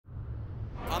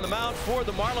On the mound for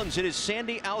the Marlins, it is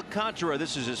Sandy Alcantara.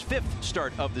 This is his 5th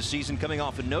start of the season, coming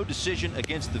off a no decision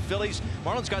against the Phillies.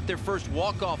 Marlins got their first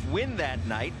walk-off win that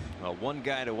night. Well, one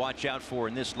guy to watch out for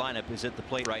in this lineup is at the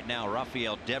plate right now,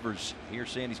 Rafael Devers. Here,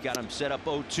 Sandy's got him set up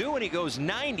 0-2, and he goes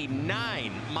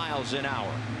 99 miles an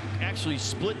hour. Actually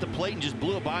split the plate and just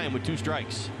blew it by him with 2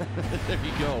 strikes. There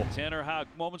you go. Tanner Houck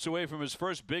moments away from his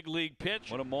first big league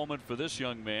pitch. What a moment for this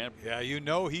young man. Yeah, you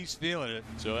know he's feeling it.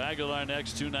 So Aguilar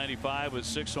next, 295 with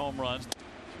 6 home runs.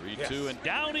 3-2, and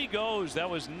down he goes. That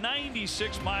was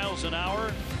 96 miles an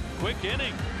hour. Quick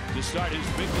inning to start his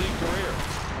big league career.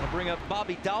 I'll bring up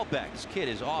Bobby Dahlbeck. This kid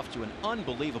is off to an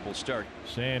unbelievable start.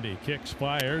 Sandy kicks,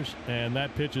 fires, and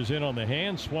that pitch is in on the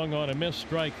hand. Swung on a miss,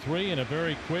 strike 3, and a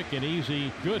very quick and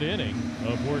easy good inning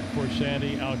of work for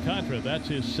Sandy Alcantara. That's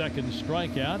his 2nd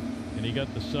strikeout, and he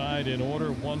got the side in order.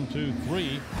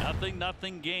 1-2-3.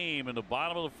 0-0 game in the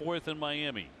bottom of the 4th in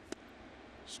Miami.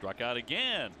 Struck out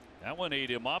again. That one ate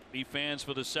him up. He fans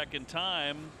for the 2nd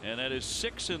time, and that is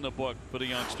 6 in the book for the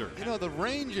youngster. You know, the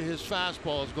range of his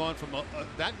fastball has gone from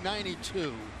that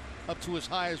 92 up to as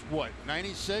high as what,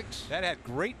 96? That had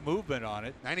great movement on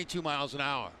it. 92 miles an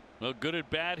hour. Well, good at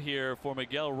bat here for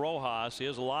Miguel Rojas. He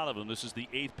has a lot of them. This is the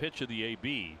 8th pitch of the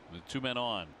AB with 2 men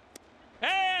on.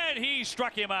 And he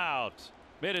struck him out.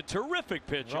 Made a terrific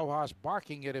pitch. Rojas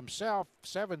barking at himself.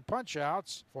 7 punch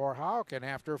outs for Houck, and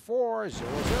after 4,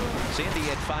 0-0. Sandy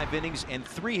had 5 innings and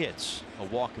 3 hits. A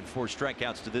walk and 4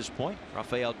 strikeouts to this point.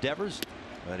 Rafael Devers.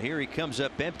 But here he comes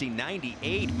up empty.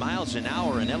 98 miles an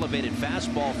hour. An elevated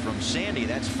fastball from Sandy.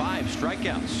 That's 5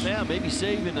 strikeouts. Yeah, maybe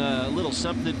saving a little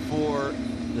something for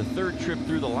the 3rd trip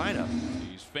through the lineup.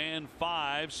 He's fan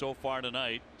 5 so far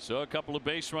tonight. So a couple of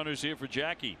base runners here for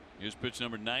Jackie. Here's pitch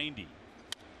number 90.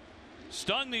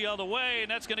 Stung the other way,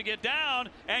 and that's going to get down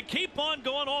and keep on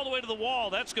going all the way to the wall.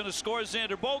 That's going to score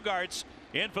Xander Bogaerts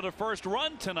in for the 1st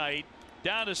run tonight.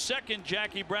 Down to 2nd,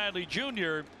 Jackie Bradley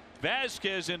Jr.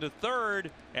 Vasquez into 3rd,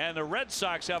 and the Red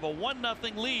Sox have a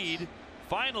 1-0 lead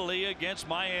finally against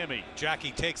Miami.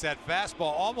 Jackie takes that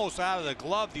fastball almost out of the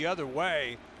glove the other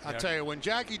way. I'll tell you, when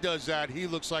Jackie does that, he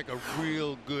looks like a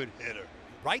real good hitter.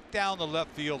 Right down the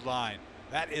left field line.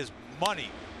 That is money.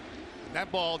 That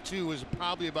ball, too, was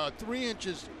probably about 3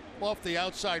 inches off the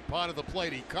outside part of the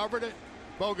plate. He covered it.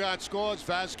 Bogart scores,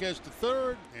 Vasquez to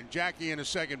 3rd, and Jackie into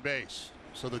 2nd base.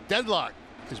 So the deadlock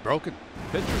is broken.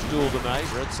 Pitchers duel tonight.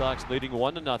 Red Sox leading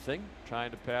 1-0.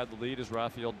 Trying to pad the lead as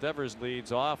Rafael Devers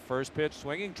leads off. First pitch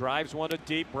swinging, drives one to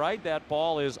deep right. That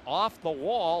ball is off the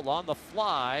wall on the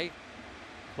fly.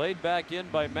 Played back in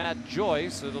by Matt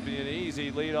Joyce. It'll be an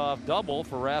easy leadoff double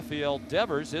for Rafael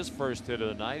Devers, his 1st hit of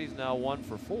the night. He's now 1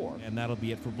 for 4. And that'll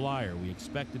be it for Blyer. We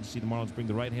expected to see the Marlins bring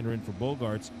the right-hander in for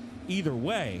Bogaerts either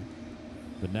way,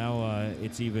 but now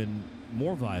it's even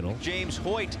more vital. James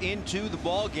Hoyt into the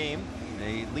ball game.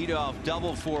 A leadoff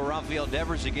double for Rafael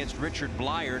Devers against Richard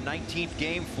Blyer. 19th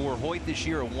game for Hoyt this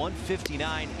year, a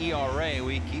 1.59 ERA.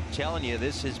 We keep telling you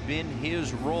this has been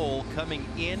his role coming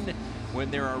in when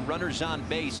there are runners on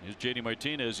base. Here's JD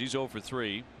Martinez. He's 0 for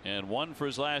 3 and 1 for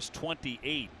his last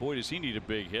 28. Boy, does he need a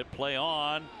big hit. Play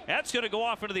on. That's going to go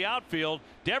off into the outfield.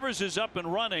 Devers is up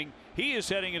and running. He is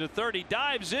heading into 3rd. He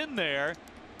dives in there,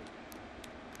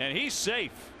 and he's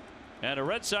safe. And the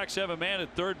Red Sox have a man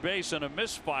at 3rd base on a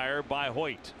misfire by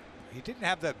Hoyt. He didn't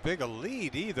have that big a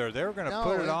lead either. They were going to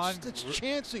put it on. It's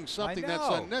chancing something that's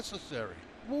unnecessary.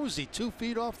 What was he, 2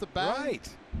 feet off the bag? Right.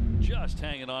 Just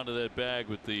hanging onto that bag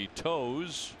with the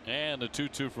toes, and the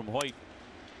 2-2 from Hoyt.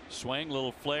 Swing,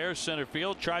 little flare, center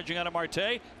field, charging out of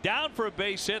Marte. Down for a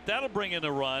base hit. That'll bring in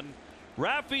the run.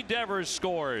 Rafi Devers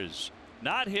scores.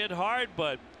 Not hit hard,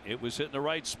 but it was hitting the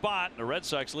right spot, and the Red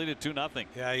Sox lead it 2-0.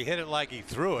 Yeah, he hit it like he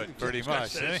threw it, pretty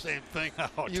much. The same thing.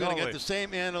 Oh, You're going to get the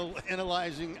same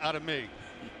analyzing out of me.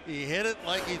 He hit it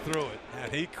like he threw it.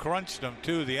 And he crunched him,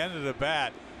 too, the end of the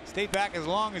bat. Stayed back as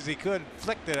long as he could,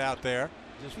 flicked it out there.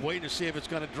 Just waiting to see if it's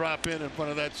going to drop in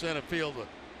front of that center fielder.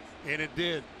 And it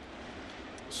did.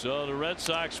 So the Red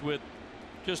Sox with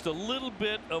just a little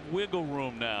bit of wiggle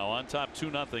room now, on top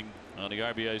 2-0 on the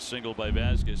RBI single by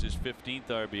Vasquez, his 15th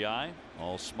RBI.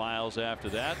 All smiles after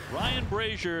that. Ryan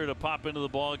Brazier to pop into the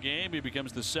ball game. He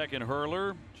becomes the 2nd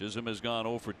hurler. Chisholm has gone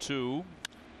 0 for 2.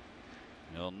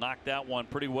 He'll knock that one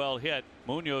pretty well hit.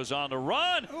 Munoz on the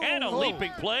run, and a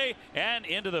leaping play and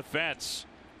into the fence.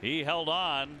 He held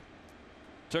on.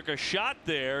 Took a shot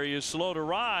there. He is slow to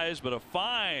rise, but a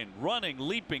fine running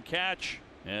leaping catch,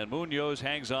 and Munoz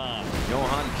hangs on.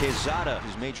 Johan Quezada,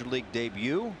 his major league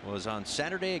debut was on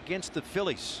Saturday against the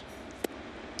Phillies.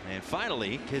 And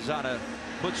finally, Quezada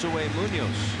puts away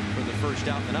Munoz for the 1st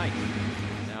out of the night.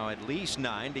 Now at least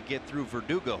 9 to get through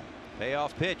Verdugo.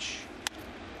 Payoff pitch.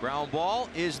 Ground ball.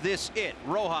 Is this it?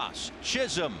 Rojas,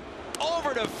 Chisholm,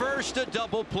 over to first, a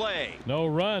double play. No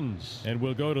runs, and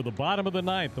we'll go to the bottom of the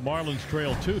ninth. The Marlins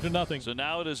trail 2-0. So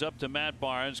now it is up to Matt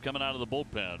Barnes coming out of the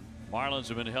bullpen. Marlins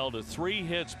have been held to 3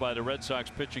 hits by the Red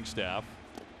Sox pitching staff.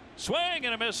 Swing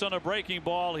and a miss on a breaking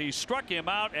ball. He struck him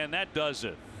out, and that does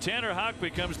it. Tanner Houck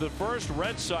becomes the first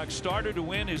Red Sox starter to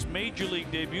win his major league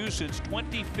debut since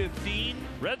 2015.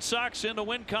 Red Sox in the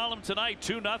win column tonight,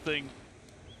 2-0.